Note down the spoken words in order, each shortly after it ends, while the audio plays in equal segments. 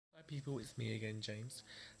People, it's me again, James.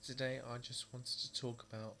 Today I just wanted to talk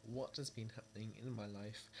about what has been happening in my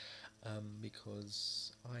life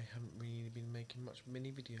because I haven't really been making much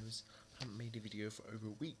mini videos. I haven't made a video for over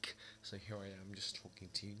a week, so here I am just talking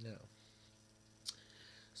to you now.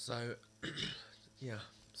 So, yeah,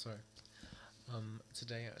 sorry.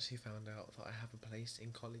 Today I actually found out that I have a place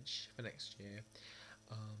in college for next year.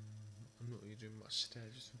 I'm not really doing much today,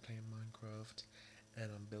 I've just been playing Minecraft and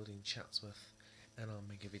I'm building Chatsworth, and I'll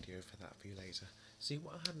make a video for that for you later. See,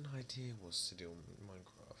 what I had an idea was to do on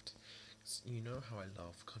Minecraft. You know how I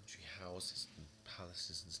love country houses and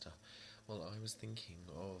palaces and stuff. Well, I was thinking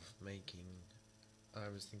of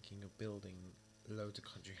building loads of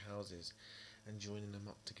country houses and joining them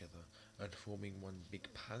up together and forming one big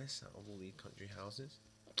palace out of all these country houses.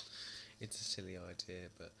 It's a silly idea,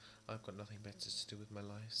 but I've got nothing better to do with my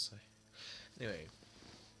life, so anyway.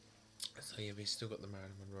 So yeah, we still got the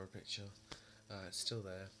Marilyn Monroe picture. It's still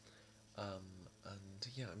there. And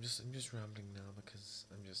yeah, I'm just rambling now because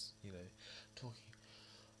I'm just talking.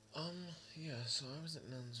 Yeah. So I was at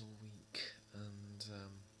Nan's all week, and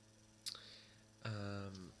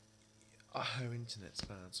her internet's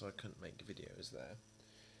bad, so I couldn't make videos there.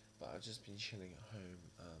 But I've just been chilling at home.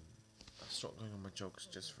 I've stopped going on my jogs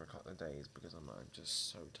just for a couple of days because I'm just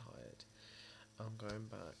so tired. I'm going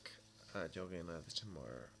back jogging either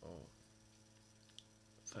tomorrow or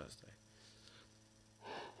Thursday.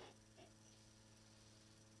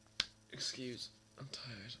 Excuse, I'm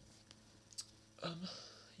tired.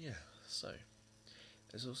 Yeah, so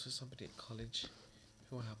there's also somebody at college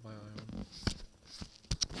who I have my eye on.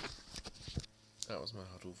 That was my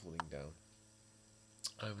huddle falling down.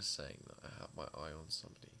 I was saying that I have my eye on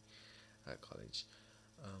somebody at college.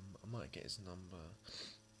 I might get his number,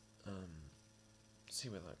 see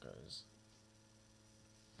where that goes.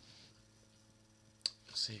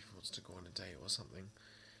 See if he wants to go on a date or something.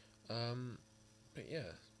 But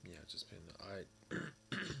yeah, just been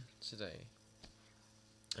today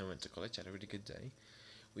I went to college, had a really good day.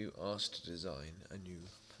 We were asked to design a new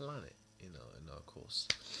planet in our course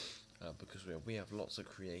because we have lots of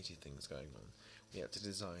creative things going on. We had to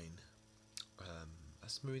design a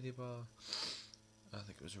smoothie bar. I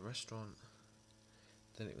think it was a restaurant.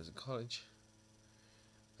 Then it was a college,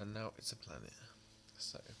 and now it's a planet.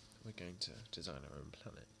 So we're going to design our own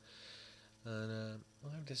planet. And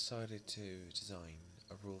I've decided to design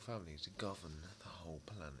a royal family to govern the whole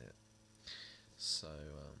planet. So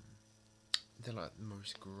they're like the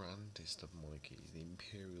most grandest of monarchies, the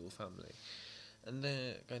imperial family, and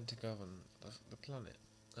they're going to govern the planet.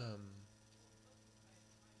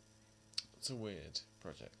 It's a weird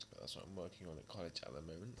project, but that's what I'm working on at college at the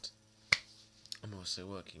moment. I'm also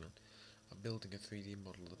working on building a 3D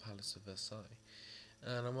model of the Palace of Versailles,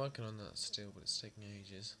 and I'm working on that still, but it's taking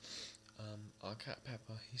ages. Our cat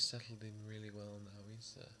Pepper, he's settled in really well now.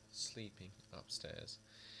 He's sleeping upstairs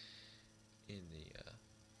in the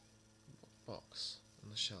box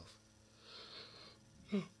on the shelf.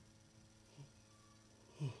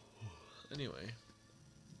 Anyway,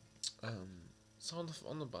 so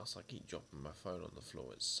on the bus, I keep dropping my phone on the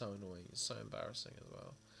floor. It's so annoying. It's so embarrassing as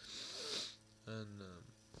well, and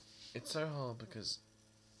it's so hard because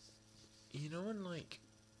when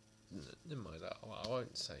never mind. I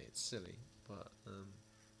won't say it's silly, but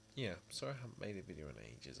yeah. Sorry, I haven't made a video in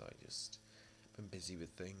ages. I just been busy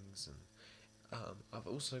with things, and I've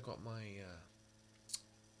also got my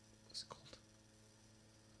what's it called?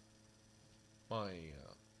 My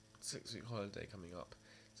 6-week holiday coming up,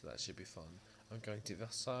 so that should be fun. I'm going to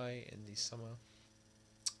Versailles in the summer.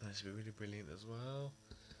 That should be really brilliant as well.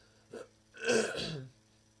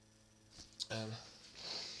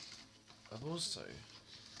 I've also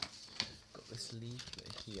got this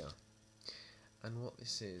leaflet here, and what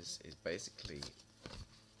this is basically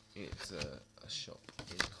it's a shop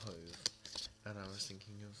in Hove, and I was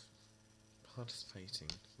thinking of participating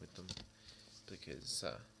with them because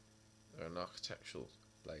they're an architectural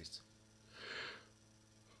place.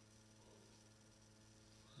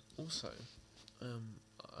 Also,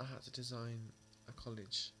 I had to design a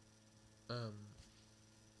college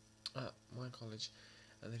at my college,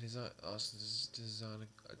 and they asked us to design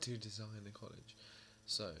a college.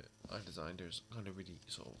 So I designed a kind of really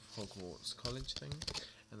sort of Hogwarts college thing,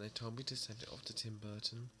 and they told me to send it off to Tim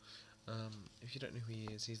Burton. If you don't know who he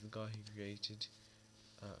is, he's the guy who created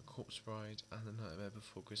Corpse Bride and The Nightmare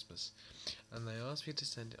Before Christmas, and they asked me to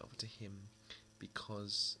send it off to him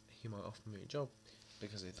because he might offer me a job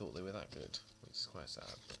because they thought they were that good, which is quite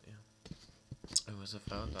sad, but yeah. I also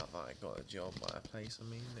found out that I got a job at a place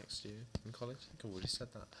next year in college. I think I already said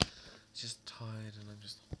that. Just tired and I'm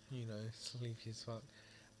just sleepy as fuck.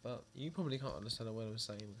 But you probably can't understand a word I'm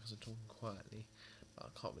saying because I'm talking quietly. But I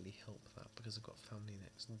can't really help that because I've got family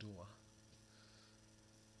next door.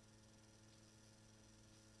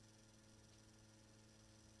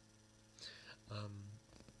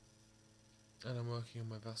 And I'm working on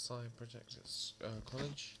my Versailles project at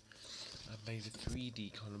college. I've made a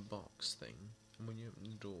 3D kind of box thing, and when you open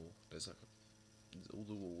the door, there's like all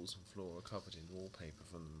the walls and floor are covered in wallpaper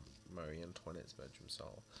from Marie Antoinette's bedroom, so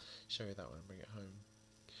I'll show you that when I bring it home.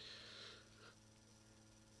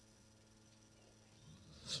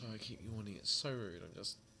 Sorry, I keep yawning, it's so rude, I'm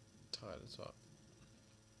just tired as fuck.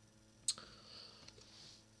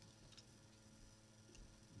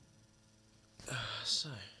 So,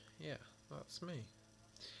 yeah, that's me.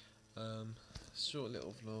 Short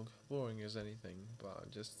little vlog, boring as anything, but I'm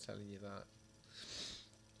just telling you that.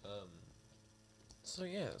 So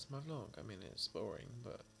yeah, that's my vlog. I mean, it's boring,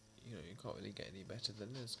 but you know, you can't really get any better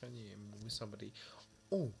than this, can you? With somebody.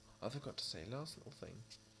 Oh, I forgot to say, last little thing.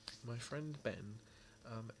 My friend Ben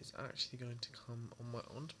is actually going to come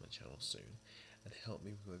onto my channel soon and help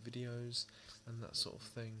me with my videos and that sort of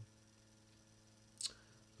thing.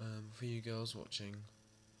 For you girls watching,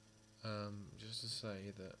 just to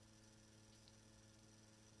say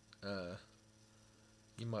that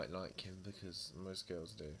you might like him because most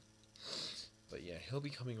girls do. But yeah, he'll be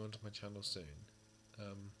coming onto my channel soon.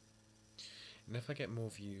 And if I get more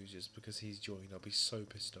views just because he's joined, I'll be so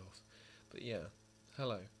pissed off. But yeah,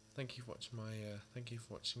 hello. Thank you for watching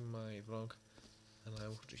my vlog, and I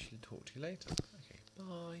will talk to you later. Okay,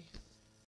 bye.